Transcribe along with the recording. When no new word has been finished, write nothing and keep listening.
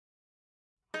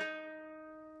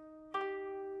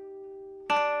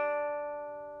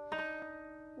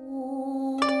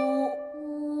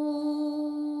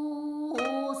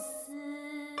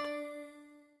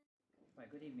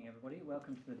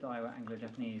Daiwa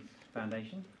Anglo-Japanese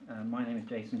Foundation. My name is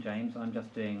Jason James. I'm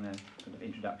just doing the sort of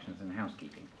introductions and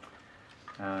housekeeping.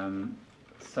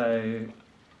 To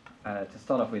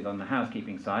start off with, on the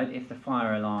housekeeping side, if the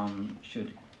fire alarm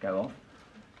should go off,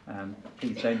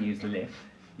 please don't use the lift.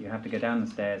 You have to go down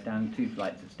the stairs, down 2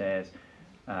 flights of stairs,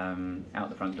 out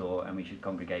the front door, and we should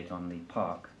congregate on the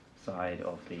park side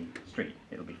of the street.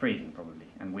 It'll be freezing probably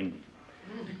and windy,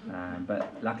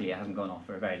 but luckily it hasn't gone off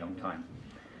for a very long time.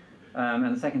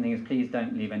 And the second thing is, please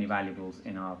don't leave any valuables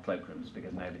in our cloakrooms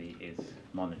because nobody is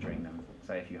monitoring them.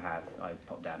 So if you have, I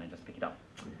pop down and just pick it up.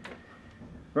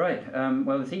 Right,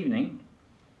 well, this evening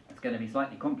it's going to be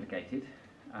slightly complicated.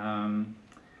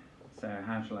 So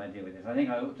how shall I deal with this? I think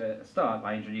I ought to start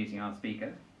by introducing our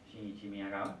speaker, Shinichi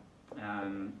Miyagawa,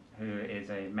 who is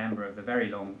a member of the very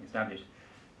long established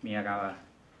Miyagawa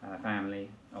family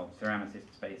of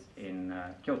ceramicists based in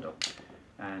Kyoto.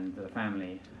 And the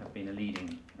family have been a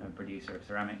leading producer of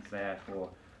ceramics there for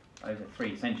over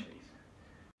 3 centuries.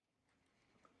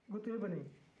 Good evening,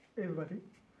 everybody.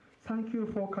 Thank you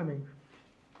for coming.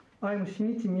 I'm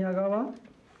Shinichi Miyagawa,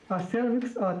 a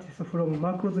ceramics artist from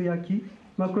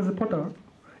Makuzu Pottery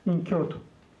in Kyoto.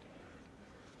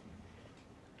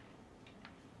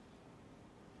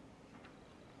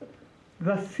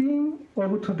 The theme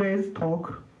of today's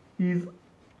talk is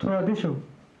tradition.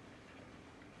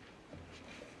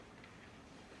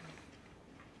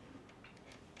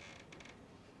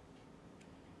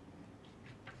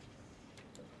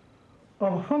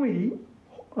 Our family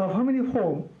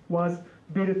home was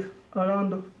built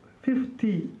around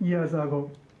 50 years ago.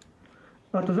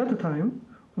 At that time,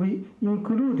 we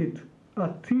included a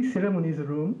tea ceremonies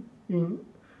room. In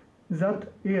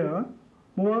that era,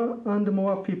 more and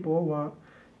more people were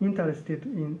interested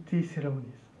in tea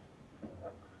ceremonies.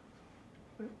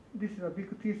 This is a big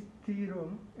tea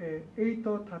room, 8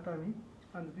 tatami,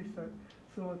 and this is a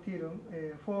small tea room,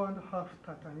 4.5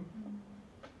 tatami.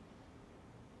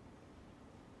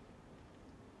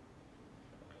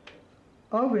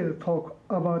 I will talk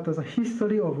about the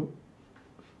history of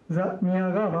the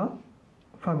Miyagawa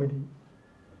family.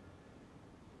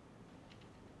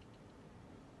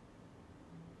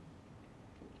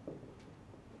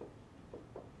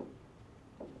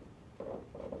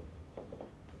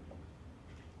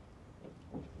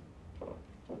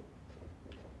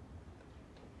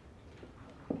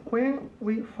 When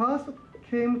we first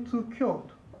came to Kyoto,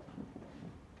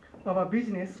 our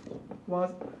business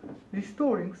was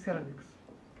restoring ceramics.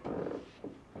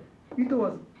 It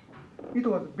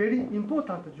was a very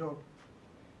important job.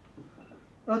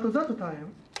 At that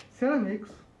time, ceramics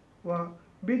were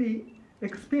very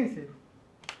expensive,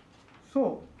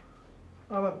 so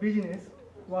our business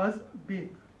was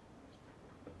big.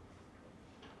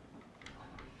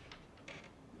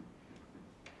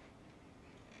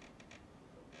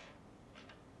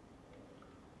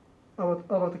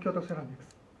 About Kyoto ceramics.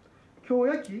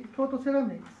 Kyoto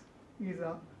ceramics is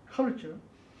a culture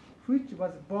which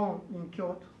was born in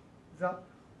Kyoto, the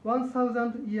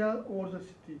 1,000-year-old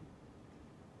city.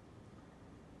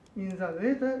 In the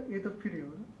later Edo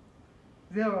period,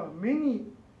 there were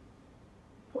many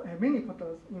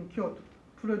potters in Kyoto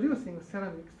producing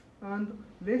ceramics and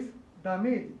less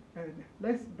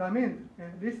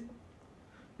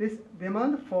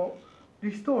demand for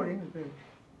restoring them.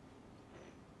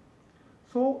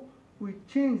 So we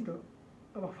changed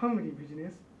our family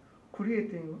business,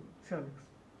 creating ceramics,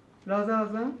 rather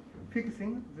than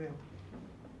fixing them.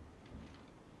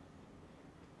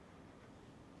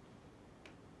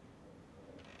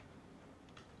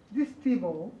 This tea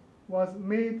bowl was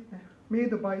made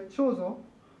by Chozo,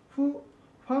 who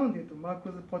founded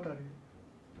Makuzu Pottery.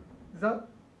 The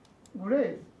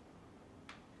glaze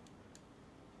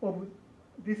of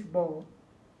this bowl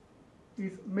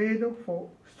is made for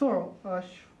straw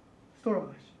ash.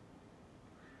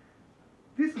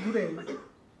 This glaze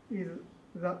is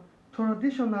the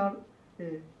traditional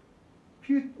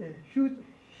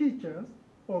features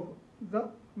of the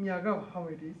Miyagawa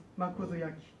family's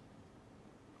Makuzuyaki.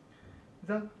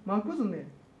 The Makuzu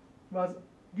name was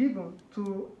given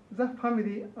to the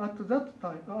family at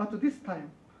this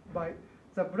time by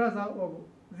the brother of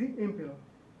the emperor.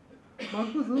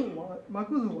 Makuzu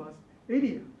was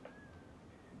area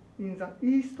in the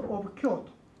east of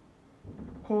Kyoto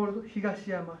called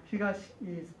Higashiyama. Higashi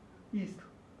is east,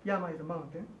 Yama is a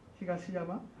mountain,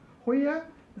 Higashiyama, where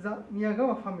the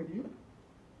Miyagawa family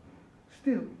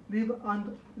still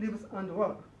lives and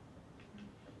work.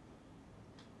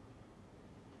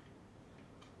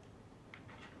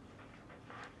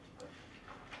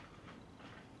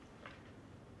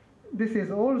 This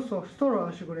is also straw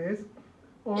ash glaze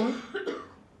on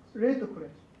red clay.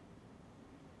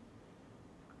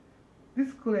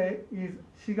 This clay is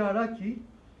Shigaraki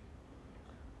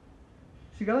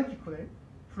clay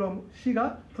from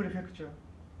Shiga Prefecture.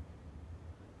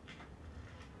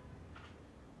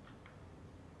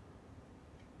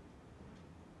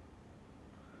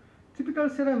 Typical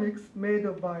ceramics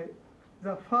made by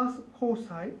the first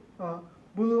Kousai are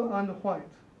blue and white.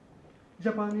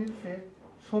 Japanese say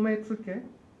sometsuke.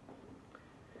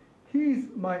 He is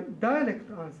my direct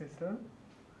ancestor.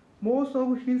 Most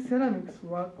of his ceramics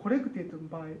were collected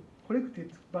by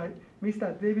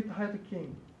Mr. David Hyatt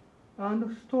King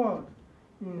and stored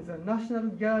in the National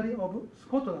Gallery of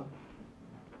Scotland.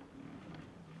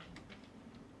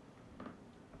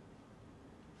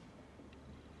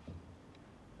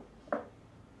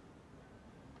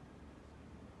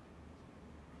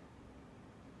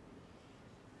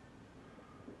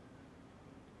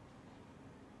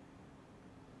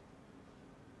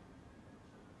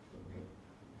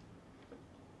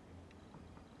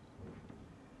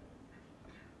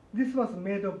 This was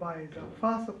made by the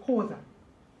first Kousai,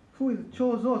 who is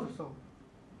Chozo's son.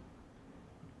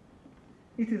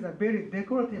 It is a very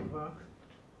decorative work.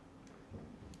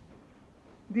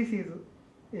 This is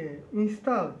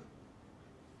installed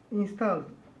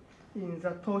in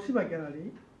the Toshiba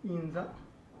Gallery in the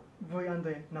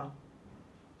V&A now.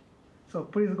 So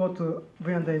please go to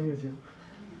V&A Museum.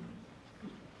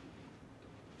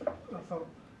 So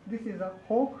this is a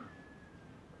hawk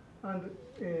and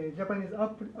Japanese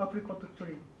apricot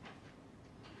tree.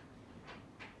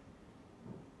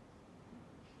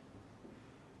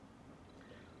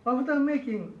 After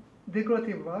making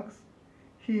decorative works,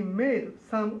 he made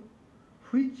some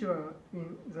which were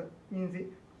in the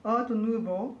Art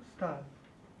Nouveau style.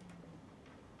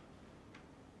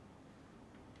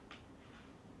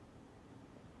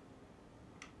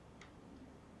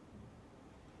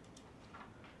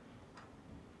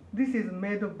 This is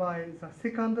made by the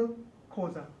second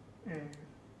Kousai,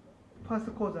 first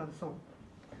Kousai and son.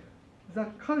 The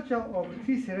culture of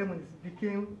tea ceremonies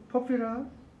became popular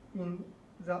in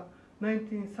the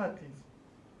 1930s.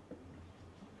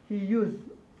 He used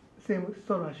same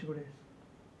storage glaze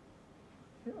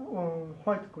on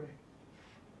white clay.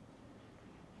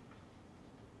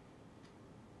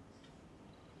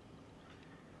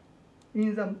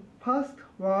 In the past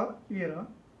war era,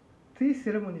 tea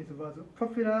ceremonies was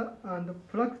popular and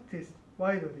practiced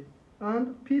widely,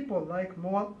 and people like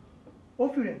more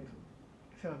opulent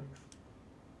ceramics.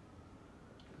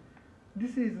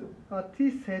 This is a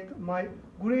tea set my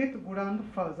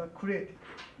great-grandfather created,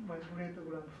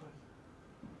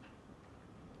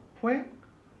 When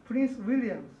Prince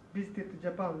William visited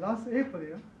Japan last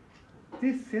April,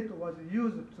 this set was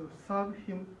used to serve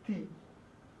him tea.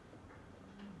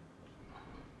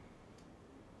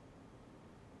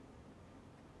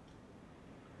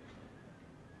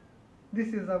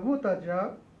 This is a water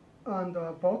jar and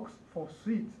a box for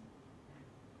sweets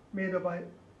made by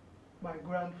my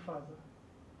grandfather.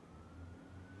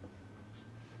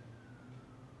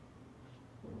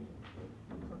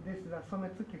 So this is a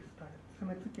sometsuke style,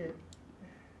 sometsuke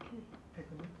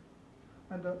technique.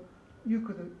 And you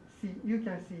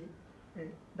can see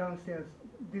downstairs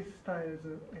this style's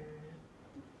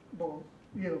bowl,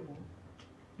 yellow bowl,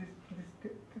 this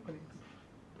technique.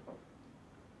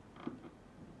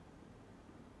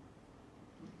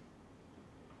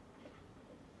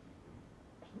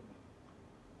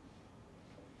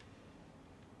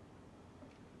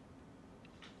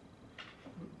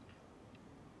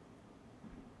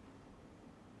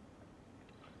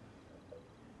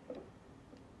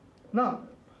 Now,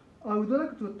 I would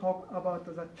like to talk about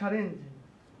the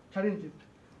challenges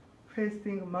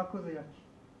facing Makuzu Yaki.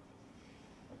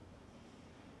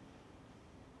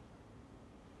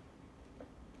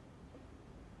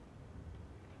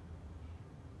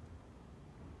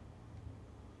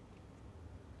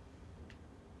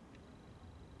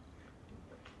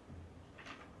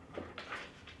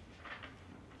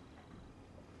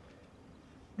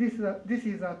 This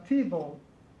is a tea bowl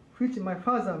which my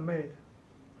father made,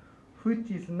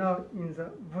 which is now in the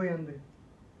V&A.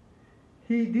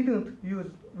 He didn't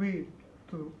use wheel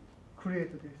to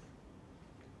create this.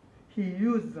 He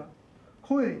used the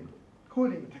coiling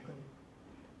technique.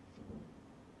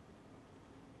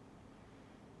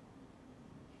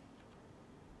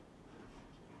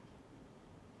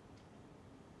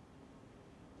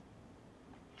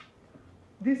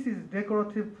 This is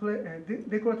decorative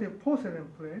porcelain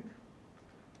plate,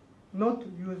 not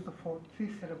used for tea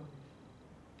ceremony.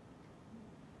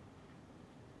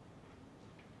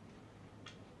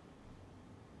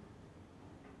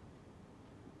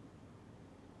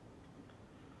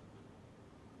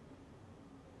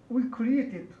 We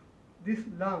created this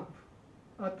lamp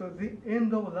at the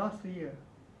end of last year.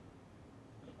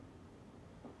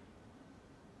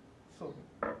 So,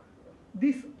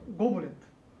 this goblet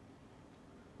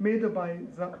made by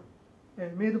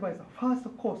the first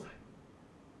Kousai,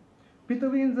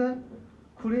 between the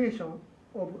creation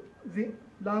of the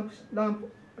lamp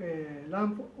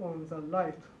on the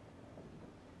right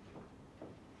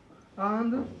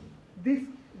and this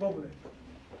goblet.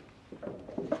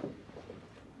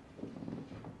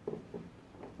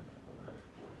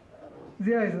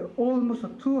 There is almost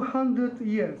 200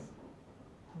 years,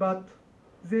 but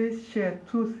they share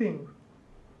two things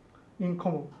in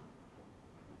common.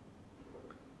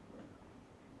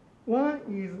 One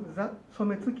is the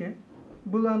sometsuke,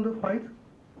 blue and white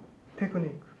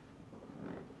technique,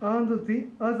 and the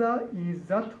other is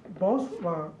that both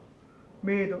were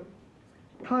made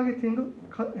targeting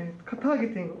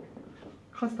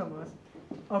customers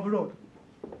abroad.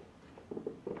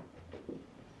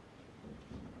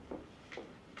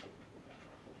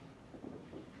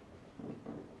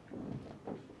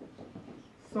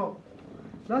 So,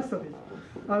 lastly,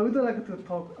 I would like to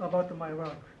talk about my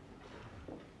work.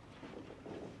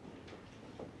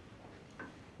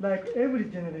 Like every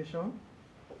generation,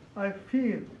 I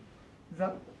feel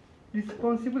the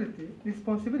responsibility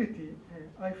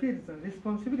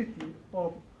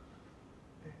of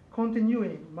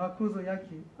continuing Makuzu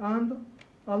Yaki and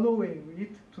allowing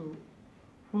it to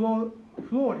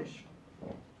flourish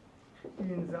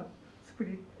in the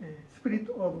spirit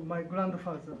of my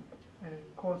grandfather,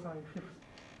 Kousai Fifth.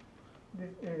 This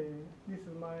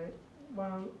is my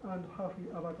about 1.5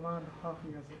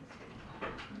 years old.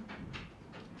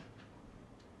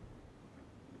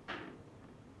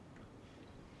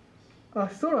 A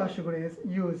storage glaze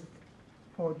used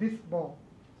for this ball,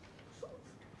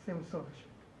 same storage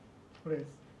glaze.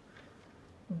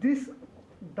 This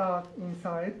dart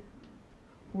inside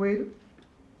will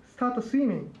start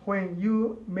swimming when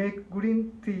you make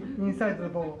green tea inside the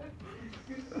ball.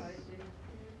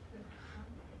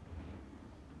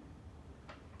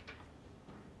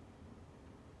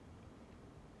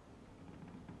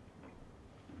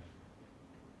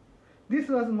 This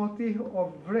was motif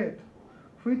of bread,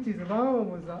 which is one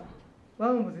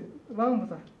of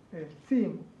the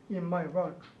theme in my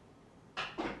work.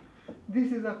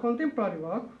 This is a contemporary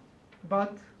work,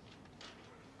 but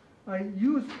I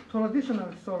use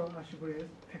traditional solo ash glaze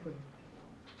technique,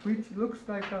 which looks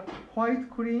like a white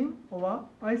cream or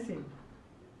icing.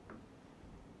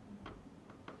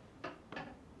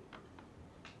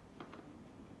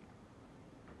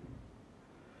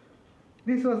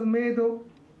 This was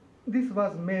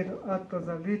made at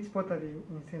the Leach Pottery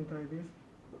in St Ives,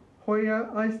 where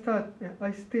I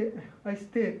stayed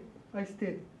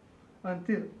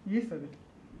until yesterday.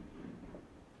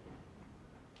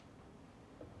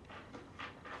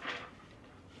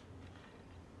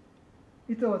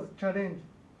 It was a challenge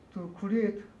to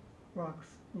create works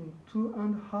in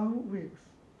 2.5 weeks,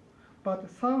 but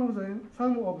some of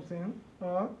them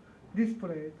are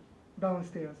displayed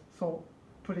downstairs, so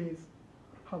please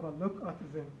have a look at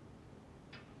them.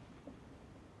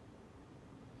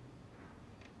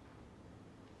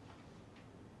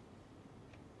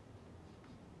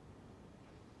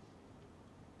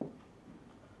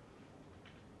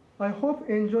 I hope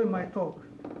you enjoy my talk.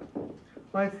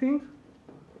 I think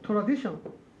tradition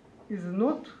is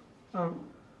not an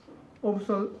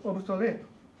obsolete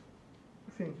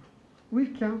thing. We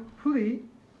can fully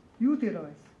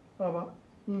utilize our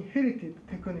inherited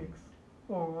techniques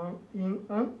in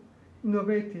an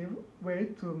innovative way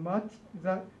to match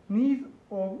the needs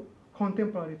of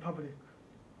contemporary public.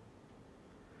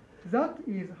 That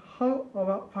is how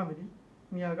our family,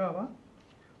 Miyagawa,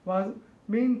 was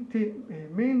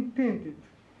maintained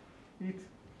its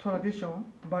tradition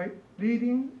by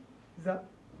reading the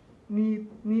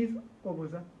needs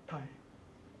of the time.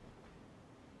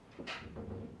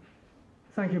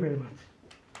 Thank you very much.